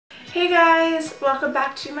Hey guys, welcome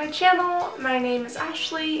back to my channel. My name is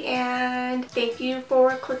Ashley and thank you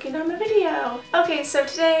for clicking on the video. Okay, so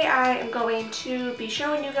today I am going to be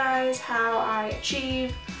showing you guys how I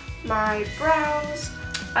achieve my brows.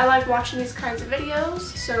 I like watching these kinds of videos,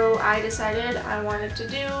 so I decided I wanted to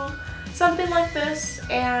do something like this,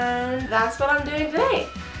 and that's what I'm doing today.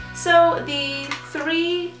 So the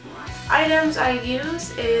three items I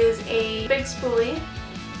use is a big spoolie.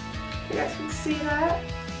 You guys can see that.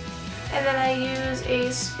 And then I use a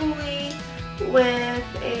spoolie with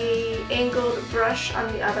a angled brush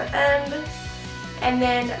on the other end. And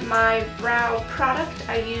then my brow product,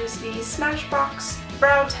 I use the Smashbox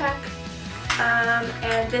Brow Tech.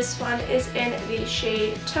 And this one is in the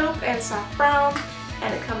shade Taupe and Soft Brown.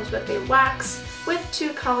 And it comes with a wax with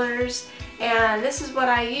two colors. And this is what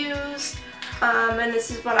I use. And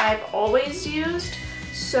this is what I've always used.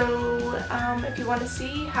 So if you want to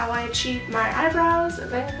see how I achieve my eyebrows,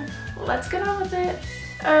 then let's get on with it.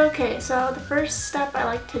 Okay, so the first step I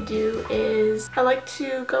like to do is I like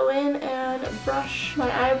to go in and brush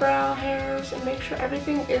my eyebrow hairs and make sure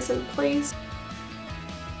everything is in place.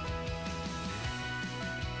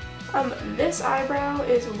 This eyebrow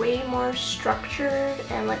is way more structured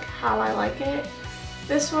and like how I like it.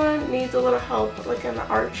 This one needs a little help like in the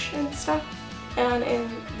arch and stuff and in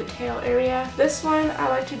the tail area. This one I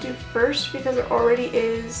like to do first because it already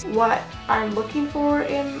is what I'm looking for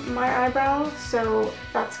in my eyebrow, so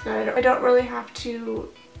that's good. I don't really have to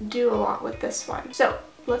do a lot with this one. So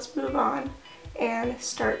let's move on and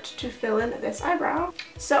start to fill in this eyebrow.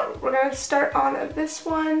 So we're going to start on this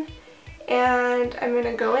one, and I'm going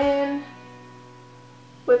to go in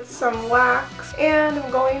with some wax, and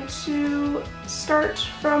I'm going to start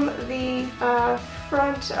from the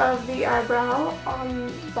front of the eyebrow on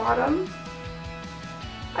the bottom.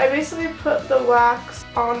 I basically put the wax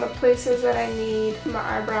on the places that I need my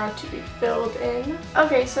eyebrow to be filled in.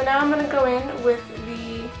 Okay, so now I'm going to go in with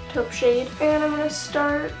the taupe shade, and I'm going to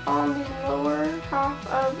start on the lower half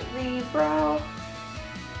of the brow.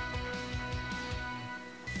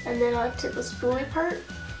 And then I'll take the spoolie part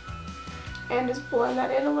and just blend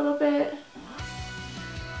that in a little bit.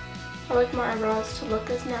 I like my eyebrows to look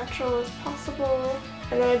as natural as possible.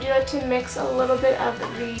 And then I do like to mix a little bit of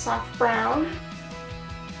the soft brown.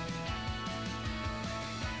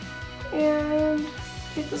 And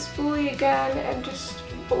take the spoolie again and just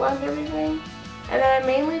blend everything. And then I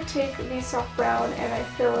mainly take the soft brown and I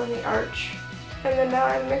fill in the arch. And then now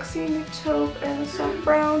I'm mixing the taupe and the soft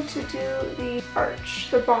brown to do the arch,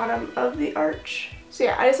 the bottom of the arch. So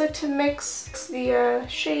yeah, I just like to mix the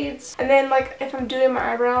shades, and then like if I'm doing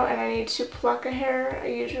my eyebrow and I need to pluck a hair, I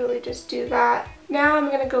usually just do that. Now I'm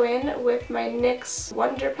going to go in with my NYX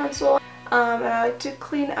Wonder Pencil, and I like to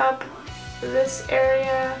clean up this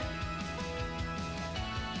area.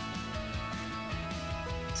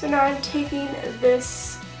 So now I'm taking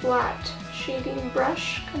this flat shading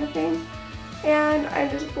brush kind of thing, and I'm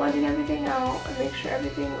just blending everything out and make sure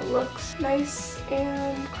everything looks nice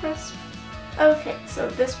and crisp. Okay, so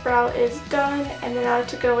this brow is done, and then I like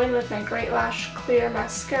to go in with my Great Lash Clear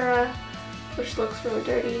Mascara, which looks really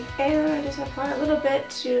dirty, and I just apply a little bit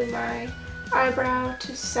to my eyebrow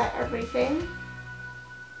to set everything.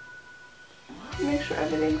 Make sure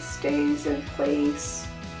everything stays in place.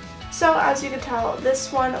 So as you can tell,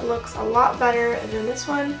 this one looks a lot better than this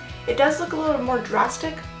one. It does look a little more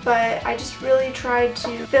drastic, but I just really tried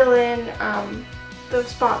to fill in those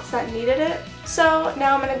spots that needed it. So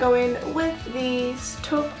now I'm going to go in with the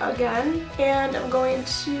taupe again, and I'm going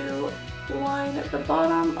to line the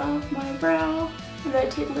bottom of my brow, and then I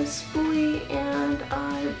take my spoolie and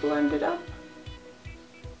I blend it up.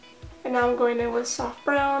 And now I'm going in with soft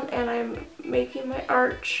brown and I'm making my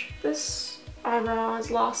arch. This eyebrow has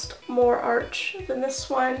lost more arch than this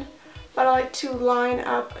one, but I like to line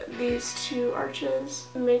up these two arches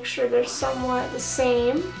and make sure they're somewhat the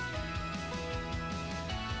same.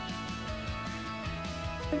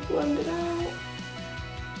 Blend it out.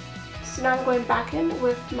 So now I'm going back in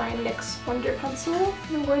with my NYX Wonder Pencil,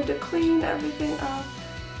 and I'm going to clean everything up.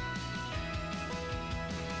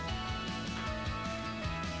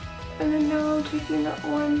 And then now I'm taking that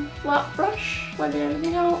one flat brush, blending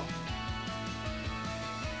everything out.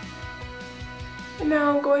 And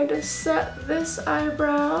now I'm going to set this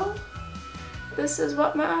eyebrow. This is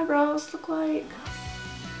what my eyebrows look like.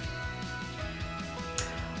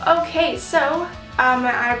 Okay, so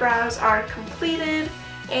my eyebrows are completed,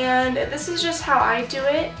 and this is just how I do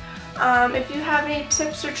it. If you have any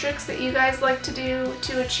tips or tricks that you guys like to do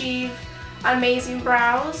to achieve amazing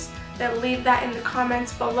brows, then leave that in the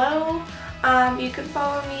comments below. You can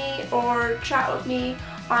follow me or chat with me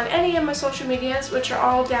on any of my social medias, which are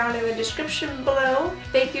all down in the description below.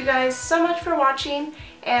 Thank you guys so much for watching,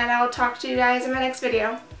 and I'll talk to you guys in my next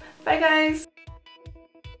video. Bye guys!